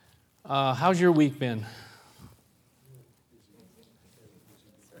How's your week been?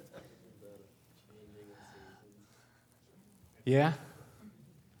 Yeah?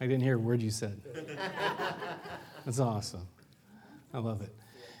 I didn't hear a word you said. That's awesome. I love it.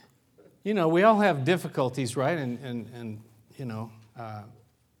 You know, we all have difficulties, right? And you know,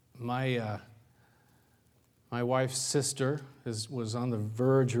 my wife's sister was on the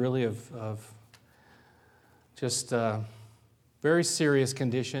verge, really, of just very serious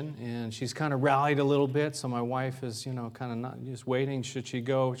condition, and she's kind of rallied a little bit. So my wife is, you know, kind of not just waiting. Should she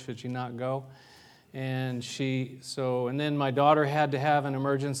go? Should she not go? And then my daughter had to have an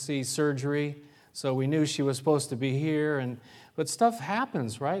emergency surgery, so we knew she was supposed to be here. But stuff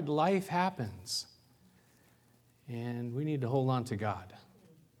happens, right? Life happens. And we need to hold on to God.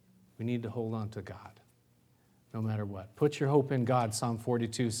 We need to hold on to God, no matter what. Put your hope in God, Psalm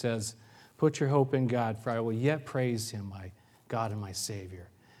 42 says. Put your hope in God, for I will yet praise Him, my God and my Savior.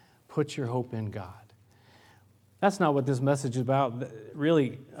 Put your hope in God. That's not what this message is about.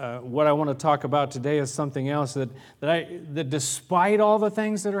 Really, what I want to talk about today is something else, that despite all the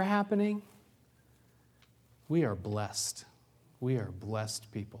things that are happening, we are blessed. We are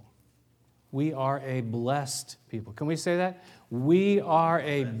blessed people. We are a blessed people. Can we say that? We are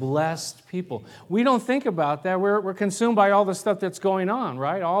a blessed people. We don't think about that. We're consumed by all the stuff that's going on,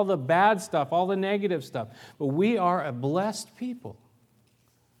 right? All the bad stuff, all the negative stuff. But we are a blessed people.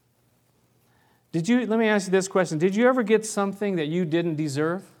 Let me ask you this question. Did you ever get something that you didn't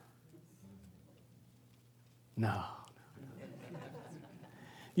deserve? No.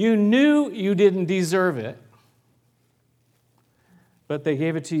 You knew you didn't deserve it, but they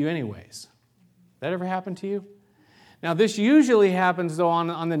gave it to you anyways. That ever happened to you? Now, this usually happens, though,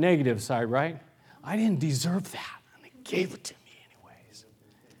 on the negative side, right? I didn't deserve that, and they gave it to me anyways.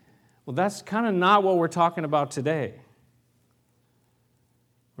 Well, that's kind of not what we're talking about today.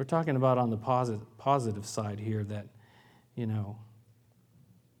 We're talking about on the positive side here that, you know,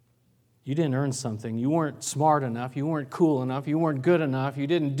 you didn't earn something. You weren't smart enough. You weren't cool enough. You weren't good enough. You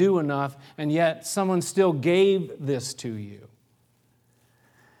didn't do enough, and yet someone still gave this to you.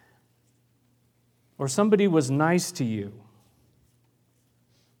 Or somebody was nice to you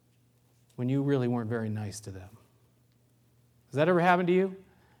when you really weren't very nice to them. Has that ever happened to you?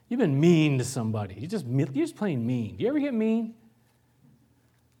 You've been mean to somebody. You're just plain mean. Do you ever get mean?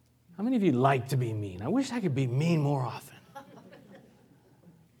 How many of you like to be mean? I wish I could be mean more often.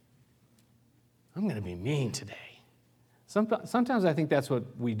 I'm going to be mean today. Sometimes I think that's what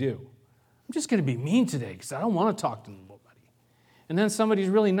we do. I'm just going to be mean today because I don't want to talk to nobody. And then somebody's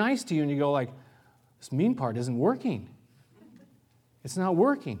really nice to you and you go like, this mean part isn't working. It's not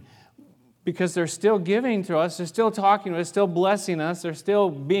working. Because they're still giving to us, they're still talking to us, still blessing us, they're still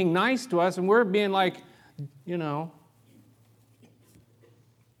being nice to us, and we're being like, you know.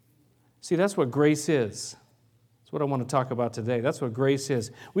 See, that's what grace is. That's what I want to talk about today. That's what grace is.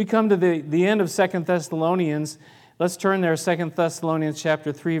 We come to the end of 2 Thessalonians. Let's turn there, 2 Thessalonians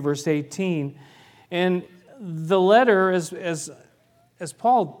chapter 3, verse 18. And the letter, as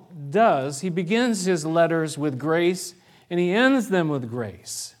Paul does, he begins his letters with grace, and he ends them with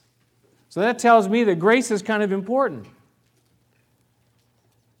grace. So that tells me that grace is kind of important.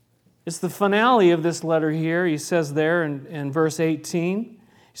 It's the finale of this letter here. He says there in verse 18, he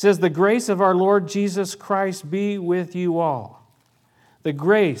says, "The grace of our Lord Jesus Christ be with you all." The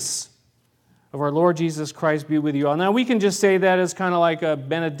grace of our Lord Jesus Christ be with you all. Now, we can just say that as kind of like a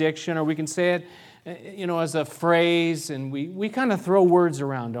benediction, or we can say it, you know, as a phrase, and we kind of throw words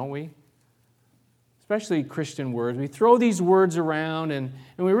around, don't we? Especially Christian words. We throw these words around, and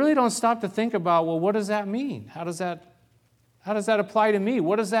we really don't stop to think about, well, what does that mean? How does that apply to me?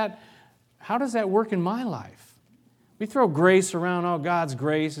 How does that work in my life? We throw grace around, oh, God's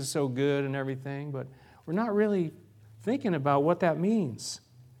grace is so good and everything, but we're not really thinking about what that means.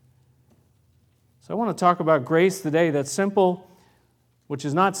 So I want to talk about grace today. That's simple, which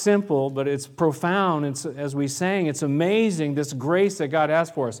is not simple, but it's profound. It's, as we sang, it's amazing, this grace that God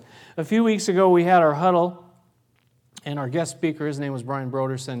has for us. A few weeks ago, we had our huddle, and our guest speaker, his name was Brian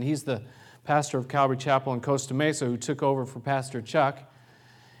Broderson. He's the pastor of Calvary Chapel in Costa Mesa, who took over for Pastor Chuck.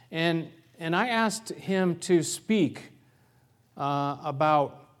 And I asked him to speak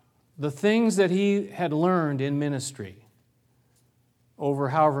about the things that he had learned in ministry over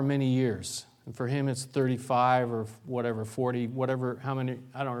however many years. And for him, it's 35 or whatever, 40, whatever, how many,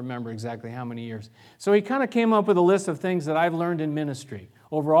 I don't remember exactly how many years. So he kind of came up with a list of things that I've learned in ministry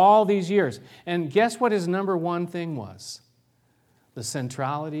over all these years. And guess what his number one thing was? The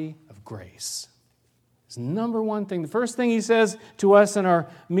centrality of grace. His number one thing. The first thing he says to us in our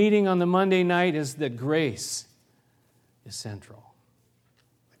meeting on the Monday night is that grace is central.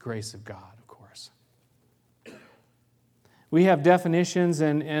 grace of God, of course. We have definitions,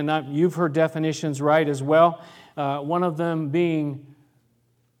 and you've heard definitions right as well. One of them being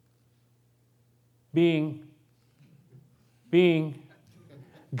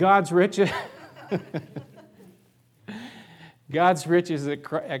God's riches. God's riches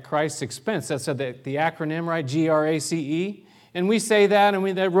at Christ's expense. That's the acronym, right? GRACE. And we say that,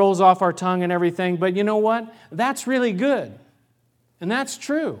 and that rolls off our tongue and everything. But you know what? That's really good. And that's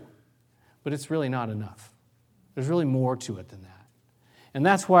true. But it's really not enough. There's really more to it than that. And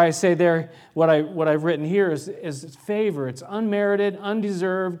that's why I say there, what I've written here is favor. It's unmerited,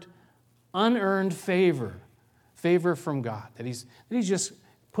 undeserved, unearned favor. Favor from God. That He just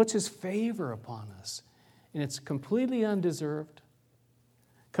puts His favor upon us. And it's completely undeserved,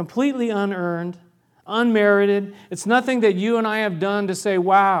 completely unearned, unmerited. It's nothing that you and I have done to say,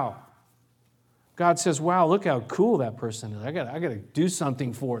 wow. God says, wow, look how cool that person is. I got to do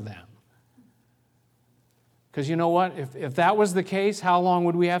something for them. Because you know what? If that was the case, how long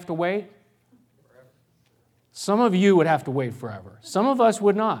would we have to wait? Forever. Some of you would have to wait forever. Some of us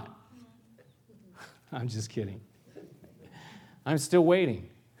would not. I'm just kidding. I'm still waiting.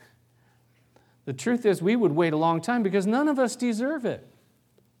 The truth is, we would wait a long time because none of us deserve it.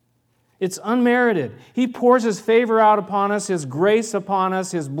 It's unmerited. He pours His favor out upon us, His grace upon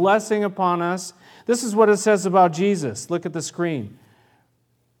us, His blessing upon us. This is what it says about Jesus. Look at the screen.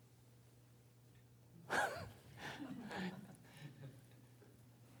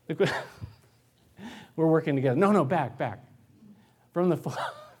 We're working together. No, back. From the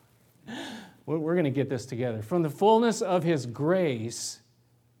we're going to get this together. From the fullness of His grace,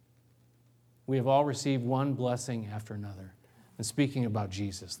 we have all received one blessing after another. And speaking about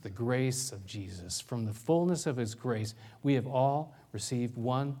Jesus, the grace of Jesus, from the fullness of His grace, we have all received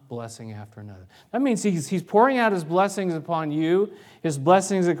one blessing after another. That means He's pouring out His blessings upon you, His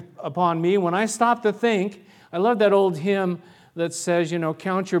blessings upon me. When I stop to think, I love that old hymn that says,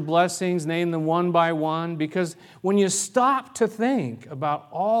 count your blessings, name them one by one, because when you stop to think about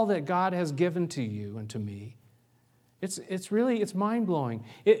all that God has given to you and to me, it's mind-blowing.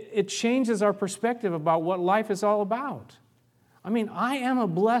 It changes our perspective about what life is all about. I mean, I am a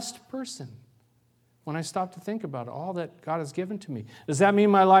blessed person when I stop to think about all that God has given to me. Does that mean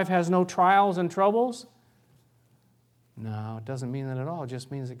my life has no trials and troubles? No, it doesn't mean that at all. It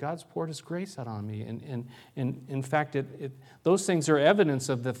just means that God's poured His grace out on me. And in fact, those things are evidence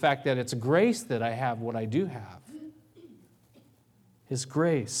of the fact that it's grace that I have what I do have. His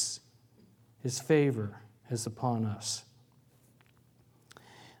grace, His favor is upon us.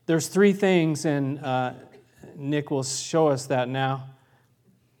 There's three things, and Nick will show us that now.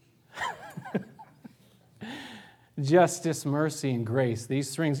 Justice, mercy, and grace.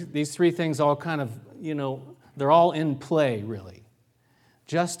 These three things all kind of, they're all in play, really.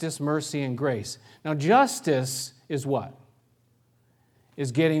 Justice, mercy, and grace. Now, justice is what?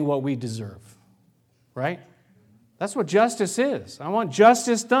 Is getting what we deserve, right? That's what justice is. I want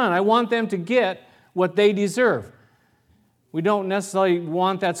justice done. I want them to get what they deserve. We don't necessarily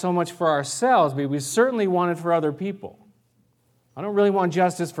want that so much for ourselves, but we certainly want it for other people. I don't really want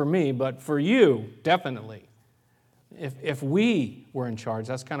justice for me, but for you, definitely. If we were in charge,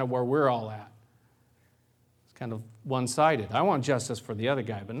 that's kind of where we're all at. It's kind of one-sided. I want justice for the other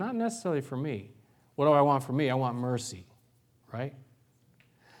guy, but not necessarily for me. What do I want for me? I want mercy, right?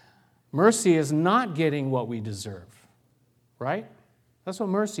 Mercy is not getting what we deserve, right? That's what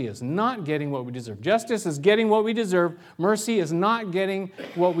mercy is, not getting what we deserve. Justice is getting what we deserve. Mercy is not getting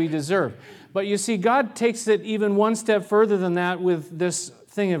what we deserve. But you see, God takes it even one step further than that with this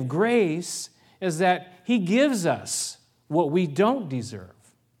thing of grace, is that He gives us what we don't deserve.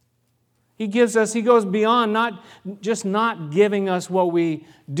 He goes beyond not giving us what we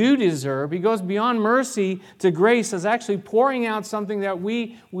do deserve. He goes beyond mercy to grace as actually pouring out something that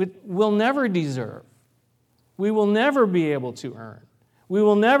we will never deserve. We will never be able to earn. We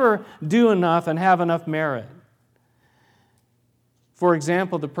will never do enough and have enough merit. For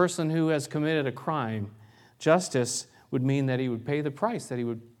example, the person who has committed a crime, justice would mean that he would pay the price, that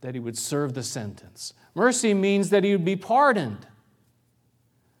he would serve the sentence. Mercy means that he would be pardoned.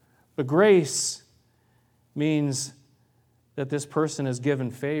 But grace means that this person is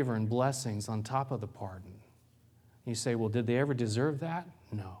given favor and blessings on top of the pardon. You say, well, did they ever deserve that?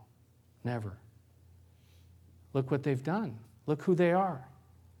 No, never. Look what they've done. Look who they are.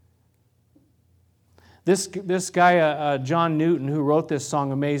 This guy, John Newton, who wrote this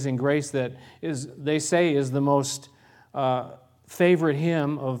song, Amazing Grace, that they say is the most favorite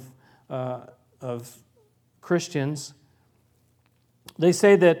hymn of Christians. They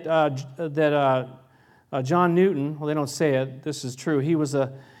say that John Newton, well, they don't say it, this is true, he was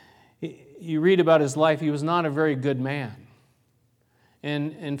You read about his life, he was not a very good man.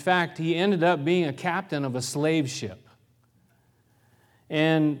 And in fact, he ended up being a captain of a slave ship.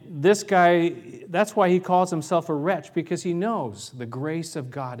 And this guy, that's why he calls himself a wretch, because he knows the grace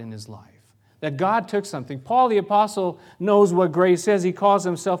of God in his life. That God took something. Paul the Apostle knows what grace is. He calls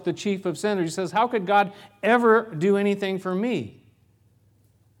himself the chief of sinners. He says, how could God ever do anything for me?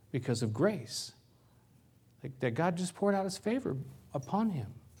 Because of grace. That God just poured out his favor upon him.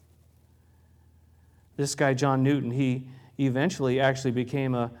 This guy, John Newton, he eventually actually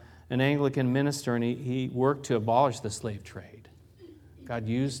became an Anglican minister, and he worked to abolish the slave trade. God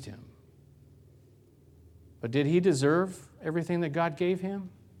used him. But did he deserve everything that God gave him?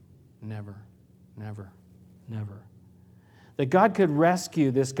 Never, never, never. That God could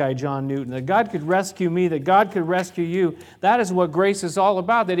rescue this guy, John Newton, that God could rescue me, that God could rescue you, that is what grace is all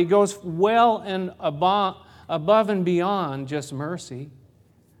about, that he goes well and above and beyond just mercy.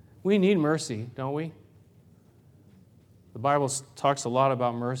 We need mercy, don't we? The Bible talks a lot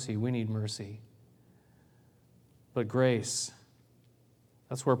about mercy. We need mercy. But grace,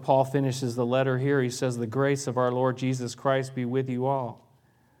 that's where Paul finishes the letter here. He says, the grace of our Lord Jesus Christ be with you all.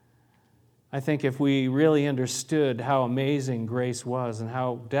 I think if we really understood how amazing grace was and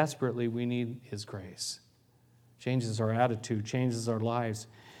how desperately we need his grace, changes our attitude, changes our lives.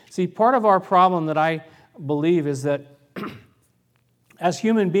 See, part of our problem that I believe is that as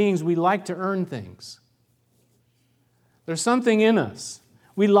human beings, we like to earn things. There's something in us.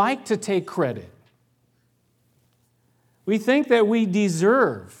 We like to take credit. We think that we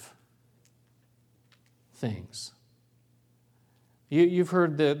deserve things. You've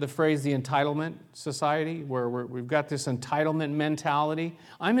heard the phrase, the entitlement society, where we've got this entitlement mentality.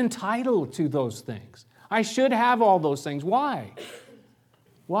 I'm entitled to those things. I should have all those things. Why?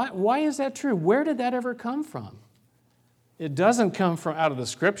 Why is that true? Where did that ever come from? It doesn't come from out of the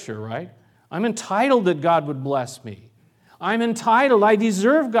Scripture, right? I'm entitled that God would bless me. I'm entitled. I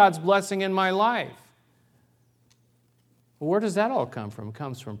deserve God's blessing in my life. Well, where does that all come from? It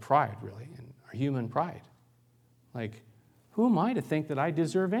comes from pride, really, and our human pride. Like, who am I to think that I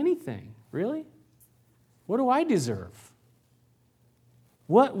deserve anything? Really? What do I deserve?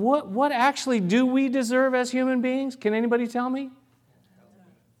 What actually do we deserve as human beings? Can anybody tell me?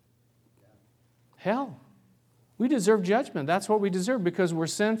 Hell. We deserve judgment. That's what we deserve because we're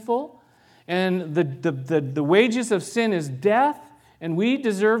sinful. And the wages of sin is death, and we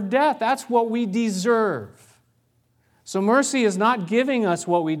deserve death. That's what we deserve. So mercy is not giving us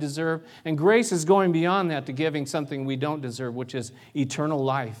what we deserve, and grace is going beyond that to giving something we don't deserve, which is eternal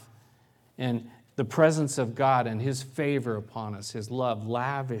life and the presence of God and his favor upon us, his love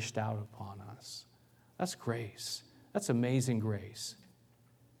lavished out upon us. That's grace. That's amazing grace.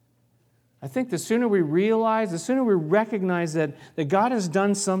 I think the sooner we realize, the sooner we recognize that God has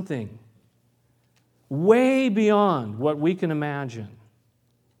done something way beyond what we can imagine.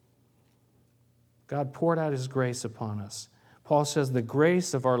 God poured out his grace upon us. Paul says, the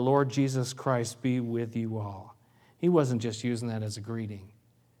grace of our Lord Jesus Christ be with you all. He wasn't just using that as a greeting.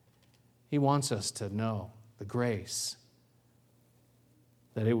 He wants us to know the grace,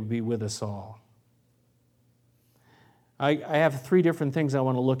 that it would be with us all. I have three different things I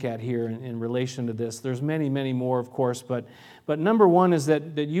want to look at here in relation to this. There's many, many more, of course, but number one is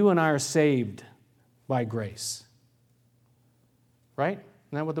that you and I are saved by grace. Right?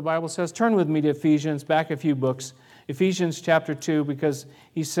 Isn't that what the Bible says? Turn with me to Ephesians, back a few books. Ephesians chapter 2, because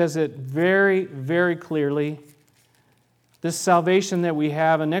he says it very, very clearly. This salvation that we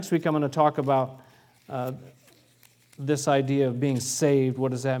have, and next week I'm going to talk about this idea of being saved. What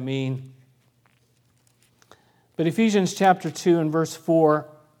does that mean? But Ephesians chapter 2 and verse 4,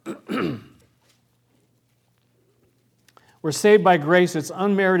 we're saved by grace. It's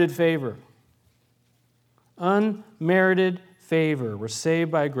unmerited favor. Unmerited favor. We're saved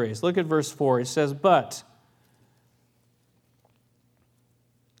by grace. Look at verse 4. It says, but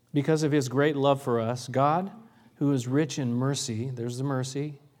because of his great love for us, God, who is rich in mercy, there's the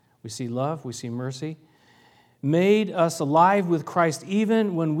mercy. We see love, we see mercy, made us alive with Christ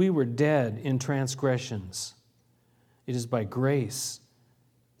even when we were dead in transgressions. It is by grace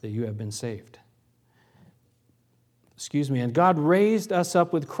that you have been saved. And God raised us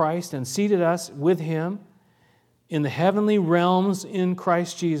up with Christ and seated us with him in the heavenly realms in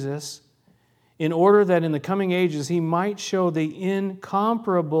Christ Jesus, in order that in the coming ages he might show the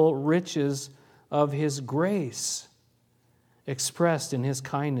incomparable riches of his grace expressed in his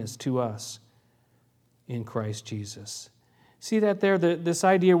kindness to us in Christ Jesus. See that there, this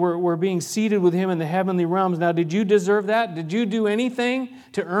idea we're being seated with him in the heavenly realms. Now, did you deserve that? Did you do anything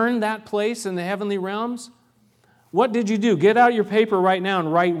to earn that place in the heavenly realms? What did you do? Get out your paper right now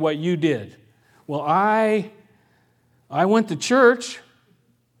and write what you did. Well, I went to church.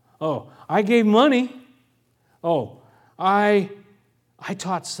 Oh, I gave money. Oh, I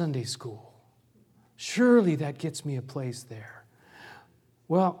taught Sunday school. Surely that gets me a place there.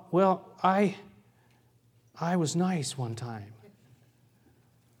 Well, I was nice one time.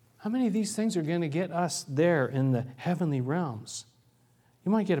 How many of these things are going to get us there in the heavenly realms?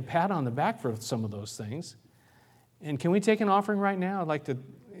 You might get a pat on the back for some of those things. And can we take an offering right now? I'd like to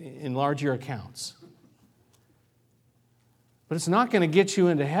enlarge your accounts. But it's not going to get you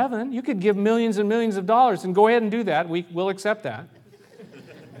into heaven. You could give millions and millions of dollars, and go ahead and do that. We'll accept that.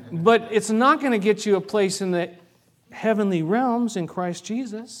 But it's not going to get you a place in the heavenly realms in Christ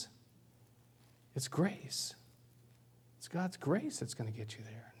Jesus. It's grace. It's God's grace that's going to get you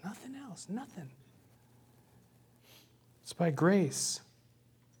there. Nothing else, nothing. It's by grace.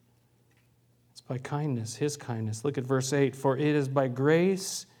 It's by kindness, His kindness. Look at verse 8. For it is by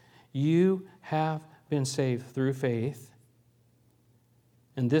grace you have been saved through faith,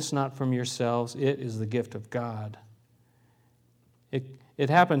 and this not from yourselves, it is the gift of God. It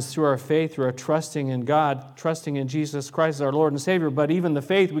happens through our faith, through our trusting in God, trusting in Jesus Christ as our Lord and Savior. But even the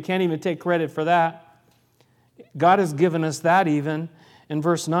faith, we can't even take credit for that. God has given us that even. In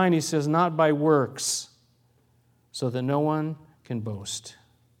verse 9, he says, not by works, so that no one can boast.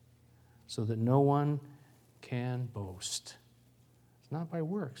 So that no one can boast. It's not by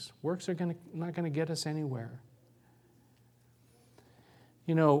works. Works are not going to get us anywhere.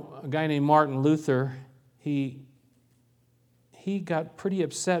 You know, a guy named Martin Luther, he got pretty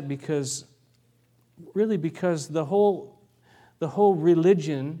upset because the whole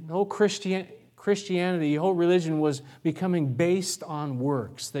religion, the whole Christianity, the whole religion was becoming based on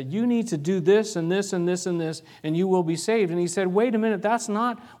works. That you need to do this and this and this and this, and you will be saved. And he said, wait a minute, that's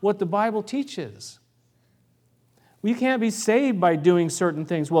not what the Bible teaches. We can't be saved by doing certain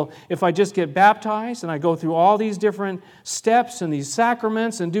things. Well, if I just get baptized and I go through all these different steps and these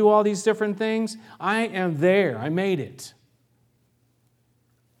sacraments and do all these different things, I am there. I made it.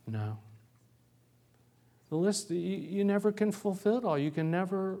 No. The list, you never can fulfill it all. You can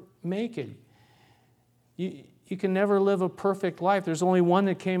never make it. You can never live a perfect life. There's only one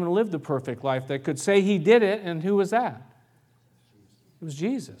that came and lived a perfect life that could say he did it, and who was that? It was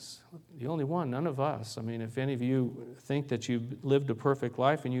Jesus, the only one, none of us. I mean, if any of you think that you've lived a perfect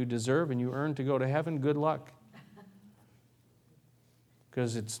life and you deserve and you earn to go to heaven, good luck.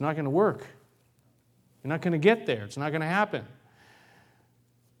 Because it's not going to work. You're not going to get there. It's not going to happen.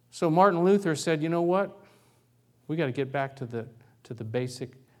 So Martin Luther said, you know what? We got to get back to the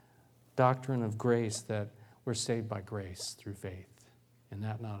basic doctrine of grace, that we're saved by grace through faith, and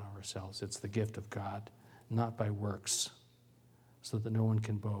that not of ourselves. It's the gift of God, not by works, so that no one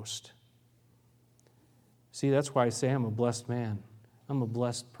can boast. See, that's why I say I'm a blessed man. I'm a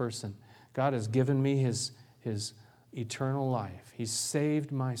blessed person. God has given me His eternal life. He's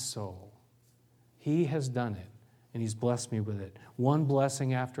saved my soul. He has done it, and He's blessed me with it. One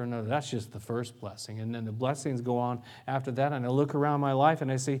blessing after another. That's just the first blessing. And then the blessings go on after that, and I look around my life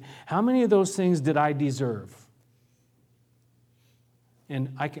and I say, how many of those things did I deserve?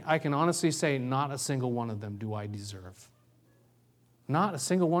 And I can honestly say, not a single one of them do I deserve. Not a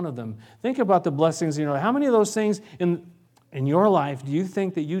single one of them. Think about the blessings, how many of those things in your life do you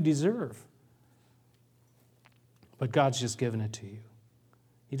think that you deserve? But God's just given it to you.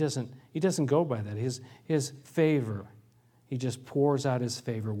 He doesn't go by that. His favor, He just pours out His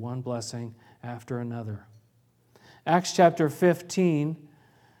favor, one blessing after another. Acts chapter 15,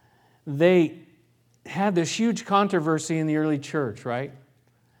 they had this huge controversy in the early church, right?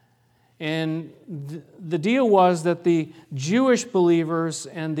 And the deal was that the Jewish believers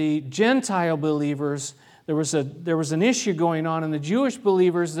and the Gentile believers, there was an issue going on, and the Jewish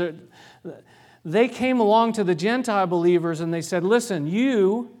believers, they came along to the Gentile believers and they said, listen,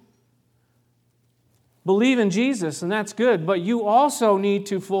 you believe in Jesus, and that's good, but you also need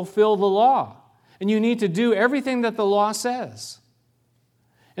to fulfill the law, and you need to do everything that the law says.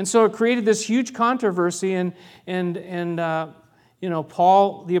 And so it created this huge controversy, and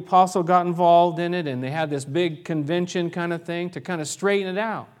Paul, the apostle, got involved in it, and they had this big convention kind of thing to kind of straighten it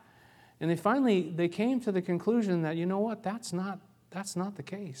out. And they came to the conclusion that, you know what, that's not the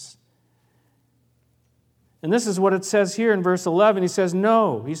case. And this is what it says here in verse 11. He says,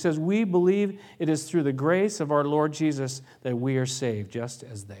 no. He says, we believe it is through the grace of our Lord Jesus that we are saved, just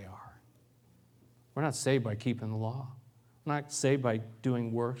as they are. We're not saved by keeping the law. We're not saved by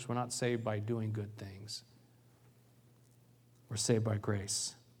doing works. We're not saved by doing good things. We're saved by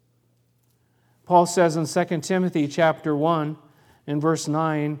grace. Paul says in 2 Timothy chapter 1 and verse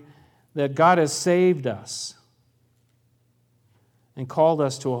 9 that God has saved us. and called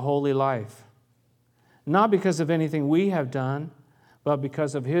us to a holy life, not because of anything we have done, but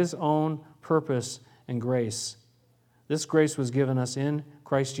because of His own purpose and grace. This grace was given us in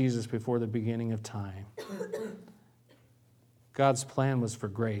Christ Jesus before the beginning of time. God's plan was for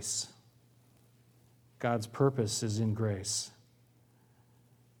grace. God's purpose is in grace,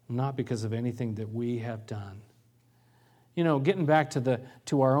 not because of anything that we have done. You know, getting back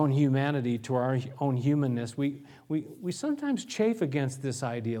to our own humanity, to our own humanness, we sometimes chafe against this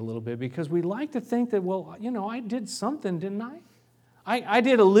idea a little bit because we like to think that, well, you know, I did something, didn't I? I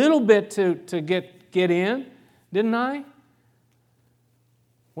did a little bit to get in, didn't I?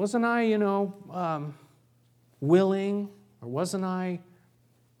 Wasn't I, willing, or wasn't I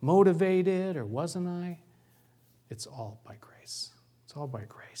motivated, or wasn't I? It's all by grace. It's all by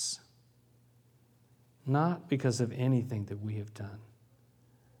grace. Not because of anything that we have done,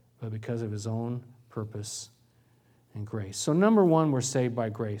 but because of His own purpose and grace. So number one, we're saved by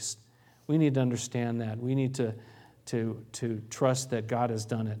grace. We need to understand that. We need to trust that God has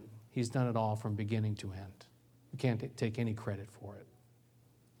done it. He's done it all from beginning to end. We can't take any credit for it.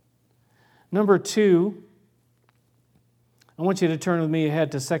 Number two, I want you to turn with me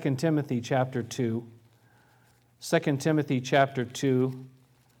ahead to 2 Timothy chapter 2. 2 Timothy chapter 2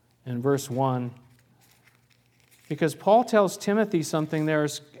 and verse 1. Because Paul tells Timothy something there.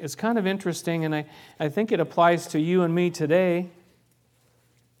 It's kind of interesting, and I think it applies to you and me today.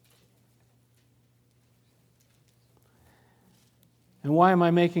 And why am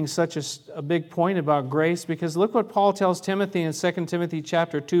I making such a big point about grace? Because look what Paul tells Timothy in 2 Timothy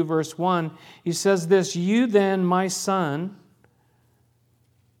chapter 2, verse 1. He says this, "You then, my son,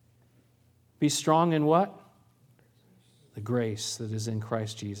 be strong in what? The grace that is in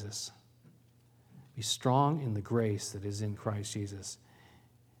Christ Jesus." Be strong in the grace that is in Christ Jesus.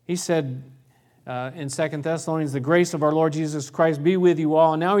 He said in 2 Thessalonians, "The grace of our Lord Jesus Christ be with you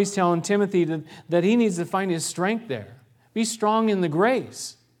all." And now he's telling Timothy that he needs to find his strength there. Be strong in the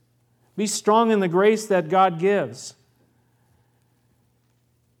grace. Be strong in the grace that God gives.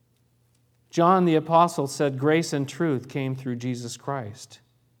 John the Apostle said, "Grace and truth came through Jesus Christ."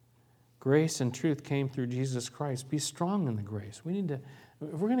 Grace and truth came through Jesus Christ. Be strong in the grace. We need to,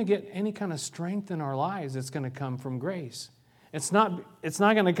 if we're going to get any kind of strength in our lives, it's going to come from grace. It's not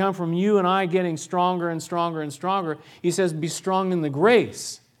going to come from you and I getting stronger and stronger and stronger. He says, be strong in the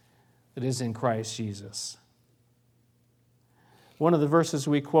grace that is in Christ Jesus. One of the verses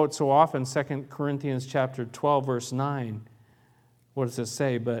we quote so often, 2 Corinthians chapter 12, verse 9. What does it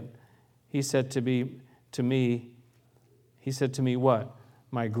say? But he said to me, what?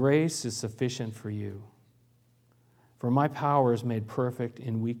 "My grace is sufficient for you, for my power is made perfect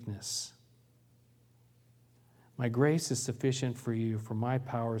in weakness." My grace is sufficient for you, for my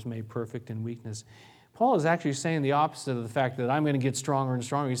power is made perfect in weakness. Paul is actually saying the opposite of the fact that I'm going to get stronger and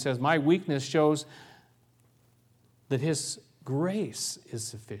stronger. He says, my weakness shows that His grace is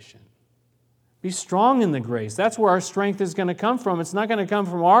sufficient. Be strong in the grace. That's where our strength is going to come from. It's not going to come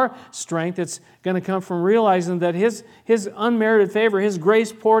from our strength. It's going to come from realizing that His unmerited favor, His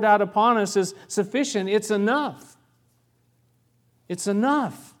grace poured out upon us is sufficient. It's enough. It's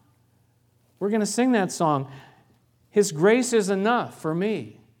enough. We're going to sing that song. His grace is enough for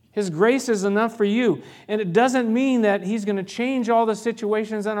me. His grace is enough for you. And it doesn't mean that He's going to change all the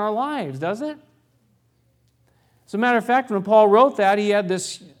situations in our lives, does it? As a matter of fact, when Paul wrote that, he had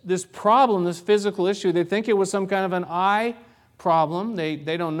this problem, this physical issue. They think it was some kind of an eye problem. They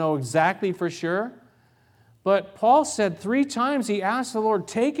don't know exactly for sure. But Paul said 3 times he asked the Lord,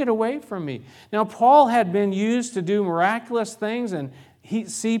 "Take it away from me." Now, Paul had been used to do miraculous things and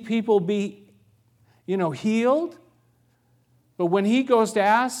see people be, healed. But when he goes to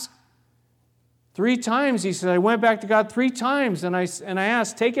ask 3 times, he said, I went back to God 3 times and I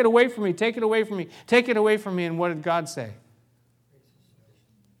asked, "Take it away from me, take it away from me, take it away from me." And what did God say?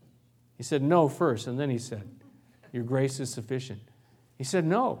 He said, "No," first, and then He said, "Your grace is sufficient." He said,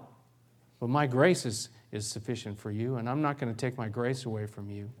 "No, but my grace is sufficient for you, and I'm not going to take my grace away from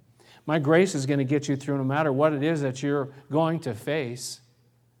you. My grace is going to get you through no matter what it is that you're going to face."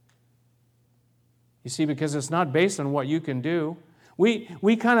 You see, because it's not based on what you can do.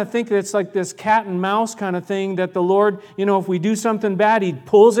 We kind of think that it's like this cat and mouse kind of thing that the Lord, if we do something bad, He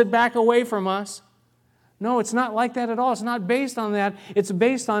pulls it back away from us. No, it's not like that at all. It's not based on that. It's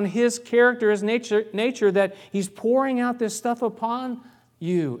based on His character, His nature that He's pouring out this stuff upon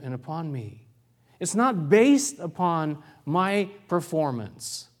you and upon me. It's not based upon my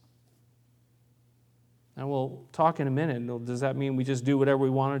performance. Now we'll talk in a minute. Does that mean we just do whatever we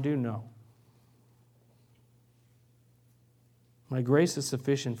want to do? No. My grace is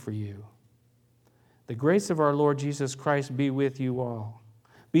sufficient for you. The grace of our Lord Jesus Christ be with you all.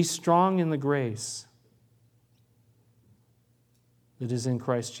 Be strong in the grace that is in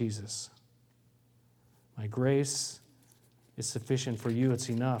Christ Jesus. My grace is sufficient for you. It's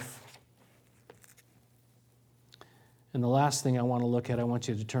enough. And the last thing I want to look at, I want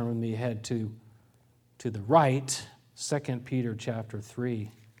you to turn with me ahead to the right, 2 Peter chapter 3.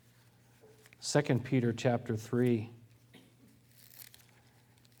 2 Peter chapter 3.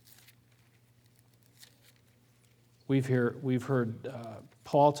 We've heard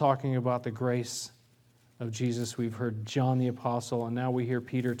Paul talking about the grace of Jesus. We've heard John the Apostle, and now we hear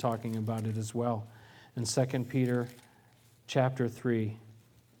Peter talking about it as well. In 2 Peter chapter 3,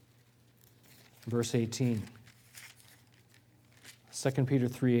 verse 18. 2 Peter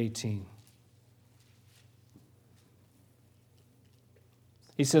 3:18.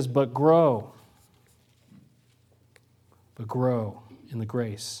 He says, but grow in the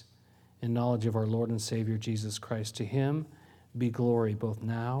grace and knowledge of our Lord and Savior Jesus Christ. To him be glory both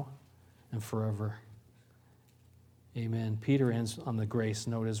now and forever. Amen. Peter ends on the grace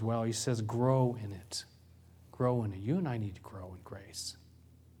note as well. He says, grow in it. Grow in it. You and I need to grow in grace.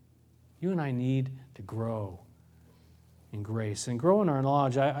 You and I need to grow in grace and grow in our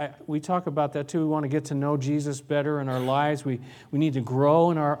knowledge. We talk about that too. We want to get to know Jesus better in our lives. We need to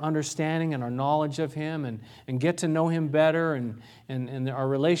grow in our understanding and our knowledge of him and get to know him better, and our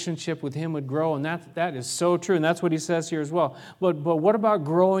relationship with him would grow. And that is so true. And that's what he says here as well. But what about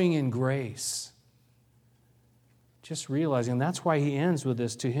growing in grace? Just realizing, and that's why he ends with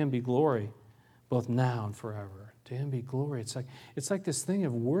this, to him be glory, both now and forever. To him be glory. It's like this thing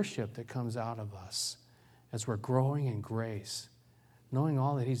of worship that comes out of us as we're growing in grace, knowing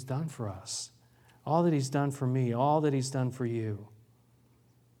all that he's done for us, all that he's done for me, all that he's done for you.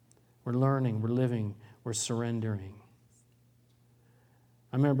 We're learning, we're living, we're surrendering.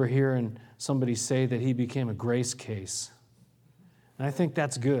 I remember hearing somebody say that he became a grace case. And I think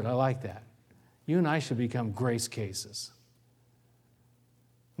that's good. I like that. You and I should become grace cases.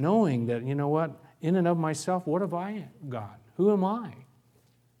 Knowing that, you know what, in and of myself, what have I got? Who am I?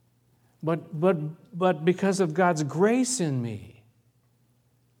 But because of God's grace in me,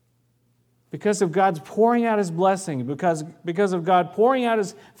 because of God's pouring out his blessing, because of God pouring out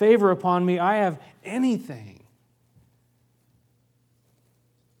his favor upon me, I have anything.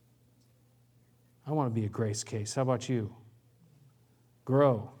 I want to be a grace case. How about you?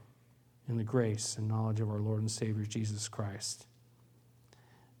 Grow in the grace and knowledge of our Lord and Savior Jesus Christ.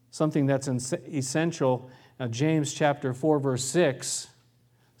 Something that's essential, James chapter 4, verse 6,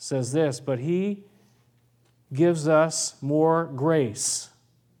 says this, but he gives us more grace.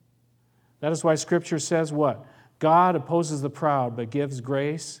 That is why Scripture says what? God opposes the proud, but gives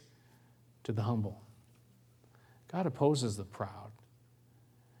grace to the humble. God opposes the proud.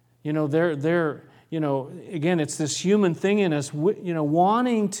 You know, again, it's this human thing in us,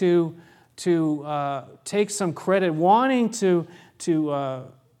 wanting to take some credit, wanting to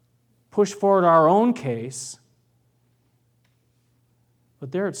push forward our own case.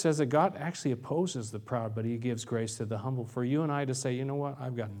 But there it says that God actually opposes the proud, but he gives grace to the humble. For you and I to say, you know what,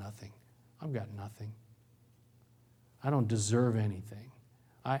 I've got nothing. I've got nothing. I don't deserve anything.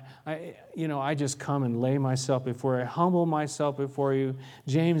 I just come and lay myself before you, humble myself before you.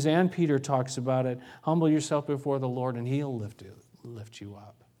 James and Peter talks about it. Humble yourself before the Lord and he'll lift you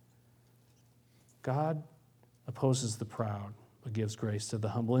up. God opposes the proud, but gives grace to the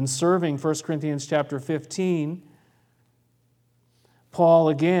humble. In serving, 1 Corinthians chapter 15, Paul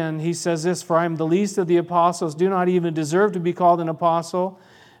again, he says this, for I am the least of the apostles, do not even deserve to be called an apostle,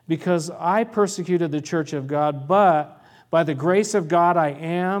 because I persecuted the church of God, but by the grace of God I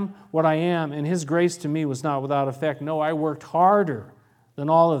am what I am, and his grace to me was not without effect. No, I worked harder than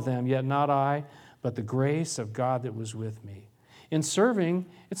all of them, yet not I, but the grace of God that was with me. In serving,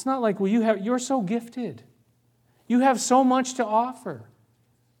 it's not like, well, you're so gifted. You have so much to offer.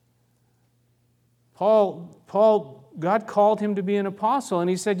 God called him to be an apostle, and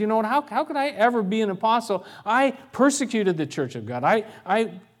he said, you know what, how could I ever be an apostle? I persecuted the church of God.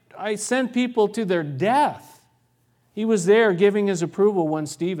 I sent people to their death. He was there giving his approval when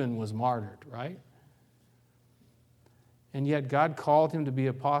Stephen was martyred, right? And yet God called him to be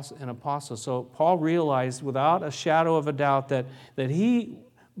an apostle. So Paul realized without a shadow of a doubt that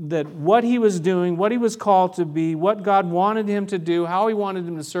what he was doing, what he was called to be, what God wanted him to do, how he wanted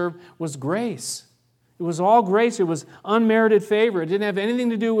him to serve was grace. It was all grace. It was unmerited favor. It didn't have anything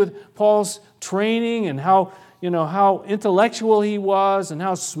to do with Paul's training and how intellectual he was and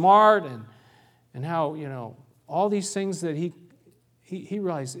how smart and how, all these things that he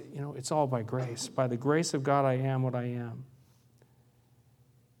realized, it's all by grace. By the grace of God I am what I am.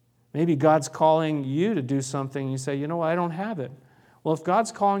 Maybe God's calling you to do something, and you say, you know what, I don't have it. Well, if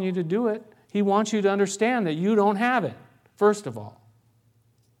God's calling you to do it, He wants you to understand that you don't have it, first of all.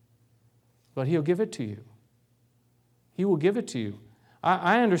 But He'll give it to you. He will give it to you.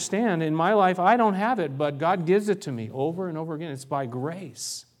 I understand in my life I don't have it, but God gives it to me over and over again. It's by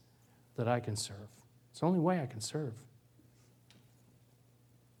grace that I can serve. It's the only way I can serve.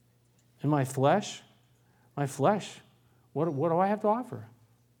 And my flesh, what do I have to offer?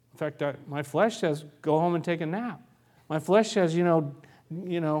 In fact, my flesh says, go home and take a nap. My flesh says, go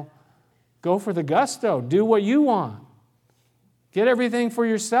for the gusto. Do what you want. Get everything for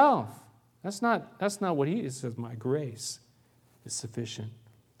yourself. That's not what He says. My grace is sufficient.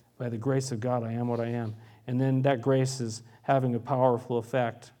 By the grace of God, I am what I am. And then that grace is having a powerful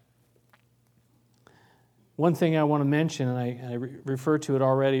effect. One thing I want to mention, and I referred to it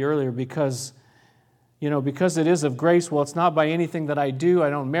already earlier, because it is of grace, well, it's not by anything that I do.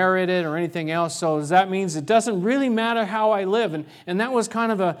 I don't merit it or anything else. So that means it doesn't really matter how I live. And that was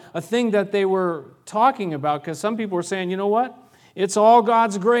kind of a thing that they were talking about, because some people were saying, you know what? It's all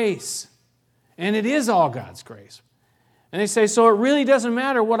God's grace. And it is all God's grace. And they say, so it really doesn't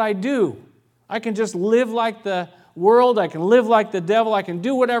matter what I do. I can just live like the world. I can live like the devil. I can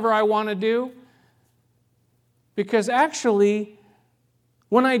do whatever I want to do. Because actually,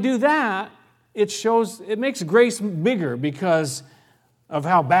 when I do that, it makes grace bigger because of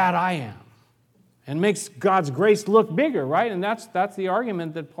how bad I am. And makes God's grace look bigger, right? And that's the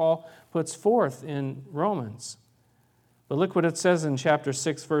argument that Paul puts forth in Romans. But look what it says in chapter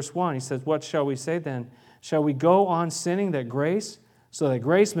 6, verse 1. He says, what shall we say then? Shall we go on sinning so that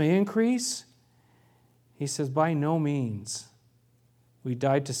grace may increase? He says, by no means. We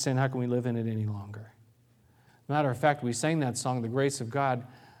died to sin. How can we live in it any longer? Matter of fact, we sang that song, The Grace of God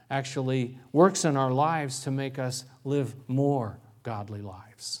actually works in our lives to make us live more godly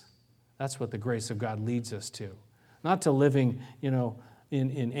lives. That's what the grace of God leads us to. Not to living,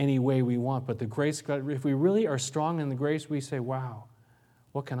 in any way we want, but the grace of God, if we really are strong in the grace, we say, wow,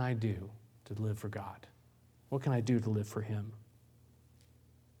 what can I do to live for God? What can I do to live for Him?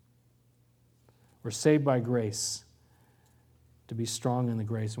 We're saved by grace to be strong in the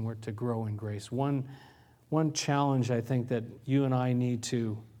grace, and we're to grow in grace. One challenge I think that you and I need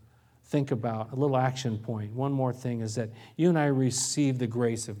to think about, a little action point, one more thing, is that you and I receive the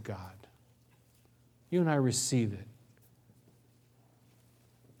grace of God. You and I receive it.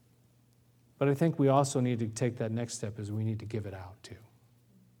 But I think we also need to take that next step, is we need to give it out too.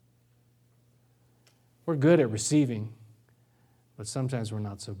 We're good at receiving, but sometimes we're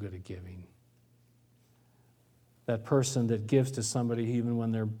not so good at giving. That person that gives to somebody, even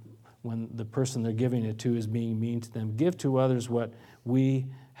when the person they're giving it to is being mean to them, give to others what we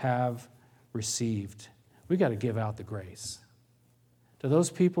have received. We got to give out the grace to those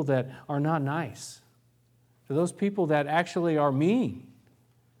people that are not nice, to those people that actually are mean.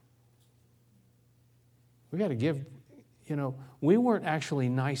 We got to give. We weren't actually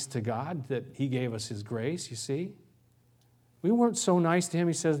nice to God that He gave us His grace, you see. We weren't so nice to Him.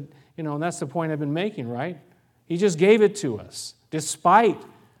 He says, and that's the point I've been making, right? He just gave it to us, despite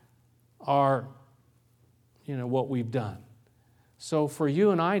our, what we've done. So for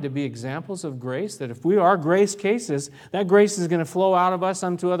you and I to be examples of grace, that if we are grace cases, that grace is going to flow out of us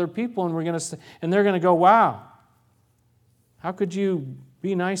unto other people, and they're going to go, wow, how could you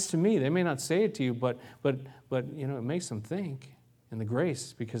be nice to me? They may not say it to you, but it makes them think. And the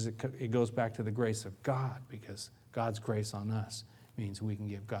grace, because it goes back to the grace of God, because God's grace on us means we can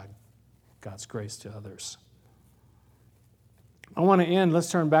give God's grace to others. I want to end. Let's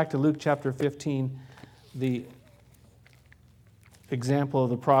turn back to Luke chapter 15, the example of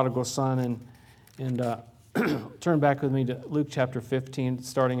the prodigal son, and turn back with me to Luke chapter 15,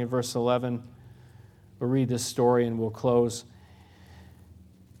 starting at verse 11. We'll read this story and we'll close.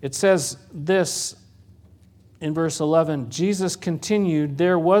 It says this in verse 11, Jesus continued,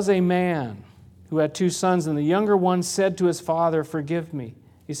 there was a man who had 2 sons, and the younger one said to his father, forgive me.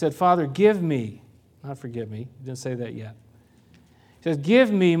 He said, Father, give me, not forgive me, he didn't say that yet. He says,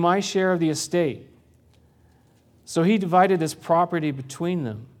 give me my share of the estate. So he divided his property between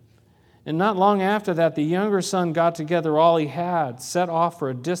them. And not long after that, the younger son got together all he had, set off for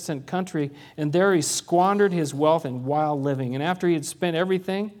a distant country, and there he squandered his wealth in wild living. And after he had spent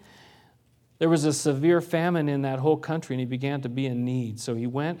everything, there was a severe famine in that whole country, and he began to be in need. So he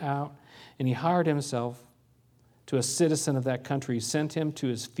went out and he hired himself to a citizen of that country. He sent him to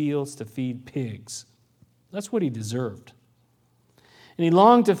his fields to feed pigs. That's what he deserved. And he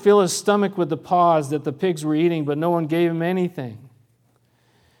longed to fill his stomach with the pods that the pigs were eating, but no one gave him anything.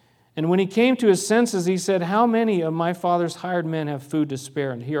 And when he came to his senses, he said, how many of my father's hired men have food to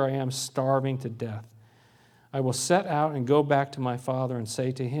spare, and here I am starving to death? I will set out and go back to my father and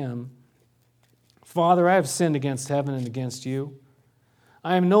say to him, Father, I have sinned against heaven and against you.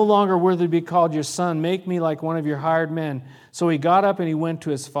 I am no longer worthy to be called your son. Make me like one of your hired men. So he got up and he went to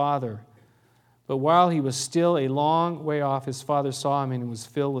his father. But while he was still a long way off, his father saw him and was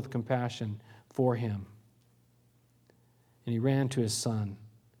filled with compassion for him. And he ran to his son,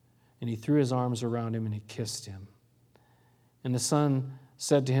 and he threw his arms around him and he kissed him. And the son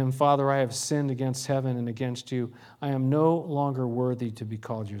said to him, Father, I have sinned against heaven and against you. I am no longer worthy to be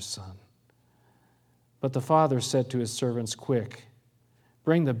called your son. But the father said to his servants, quick,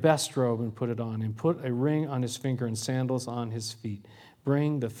 bring the best robe and put it on him. Put a ring on his finger and sandals on his feet.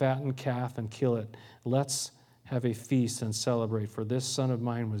 Bring the fattened calf and kill it. Let's have a feast and celebrate, for this son of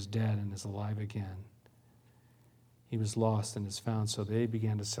mine was dead and is alive again. He was lost and is found, so they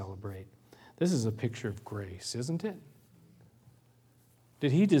began to celebrate. This is a picture of grace, isn't it?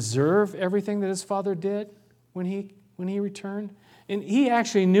 Did he deserve everything that his father did when he returned? And he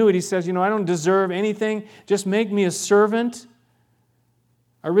actually knew it. He says, I don't deserve anything. Just make me a servant.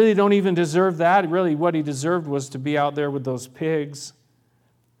 I really don't even deserve that. Really, what he deserved was to be out there with those pigs.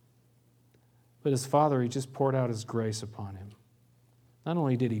 But his father, he just poured out his grace upon him. Not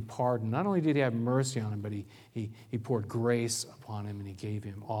only did he pardon, not only did he have mercy on him, but he poured grace upon him and he gave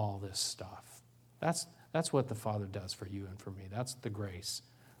him all this stuff. That's what the Father does for you and for me. That's the grace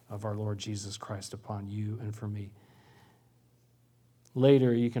of our Lord Jesus Christ upon you and for me.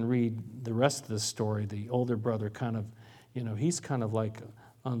 Later, you can read the rest of the story. The older brother kind of, he's kind of like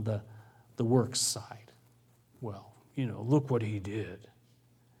on the works side. Well, look what he did.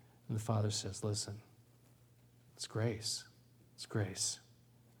 And the Father says, listen, it's grace. It's grace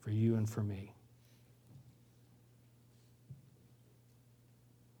for you and for me.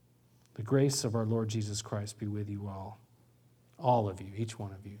 The grace of our Lord Jesus Christ be with you all of you, each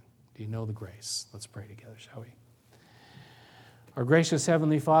one of you. Do you know the grace? Let's pray together, shall we? Our gracious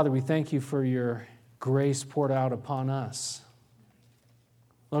Heavenly Father, we thank you for your grace poured out upon us.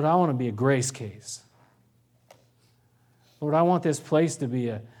 Lord, I want to be a grace case. Lord, I want this place to be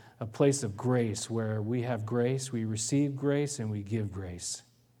a place of grace where we have grace, we receive grace, and we give grace.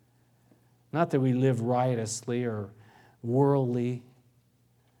 Not that we live riotously or worldly,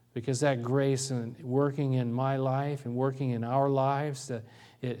 because that grace and working in my life and working in our lives, that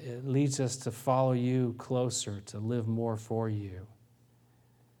it leads us to follow you closer, to live more for you,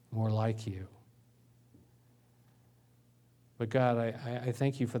 more like you. But God, I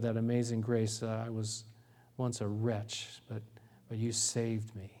thank you for that amazing grace. I was once a wretch, but you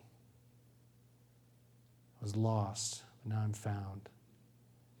saved me. I was lost, but now I'm found.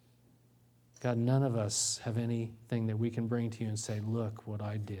 God, none of us have anything that we can bring to you and say, look what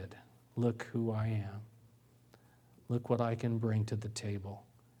I did. Look who I am. Look what I can bring to the table.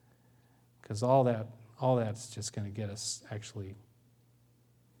 Because all that's just going to get us actually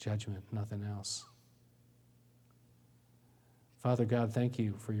judgment, nothing else. Father God, thank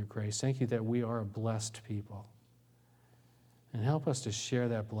you for your grace. Thank you that we are a blessed people. And help us to share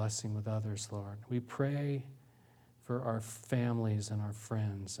that blessing with others, Lord. We pray for our families and our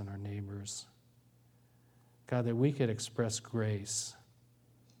friends and our neighbors. God, that we could express grace,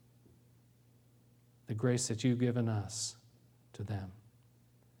 the grace that you've given us to them.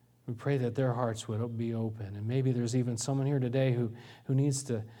 We pray that their hearts would be open. And maybe there's even someone here today who needs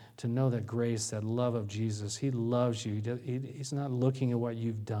to know that grace, that love of Jesus. He loves you. He's not looking at what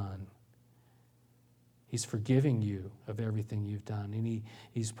you've done. He's forgiving you of everything you've done. And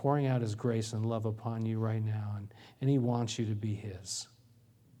he's pouring out his grace and love upon you right now. And he wants you to be his.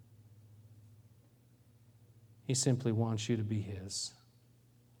 He simply wants you to be his.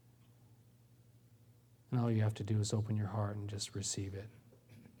 And all you have to do is open your heart and just receive it.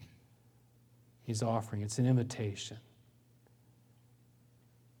 He's offering. It's an invitation.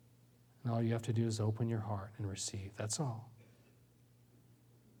 And all you have to do is open your heart and receive. That's all.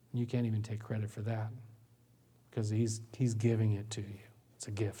 And you can't even take credit for that because he's giving it to you. It's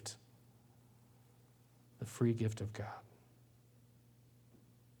a gift. The free gift of God.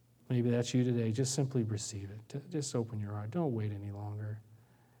 Maybe that's you today. Just simply receive it. Just open your heart. Don't wait any longer.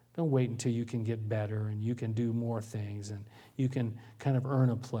 Don't wait until you can get better and you can do more things and you can kind of earn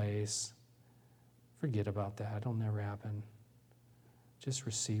a place. Forget about that. It'll never happen. Just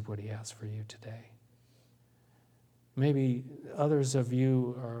receive what he has for you today. Maybe others of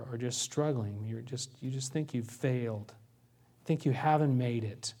you are just struggling. You just think you've failed. Think you haven't made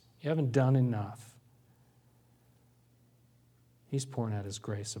it. You haven't done enough. He's pouring out his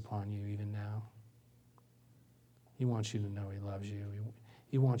grace upon you even now. He wants you to know he loves you.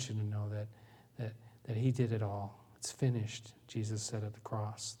 He wants you to know that he did it all. It's finished, Jesus said at the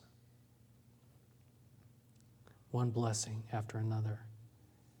cross. One blessing after another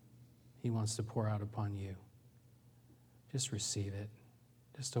he wants to pour out upon you. Just receive it.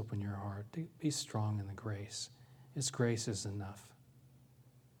 Just open your heart. Be strong in the grace. His grace is enough.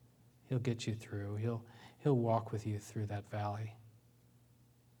 He'll get you through. He'll walk with you through that valley,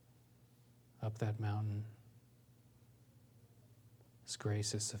 up that mountain. His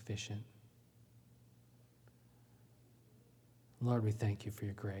grace is sufficient. Lord, we thank you for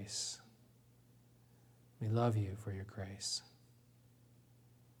your grace. We love you for your grace.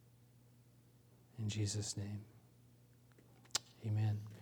 In Jesus' name, amen.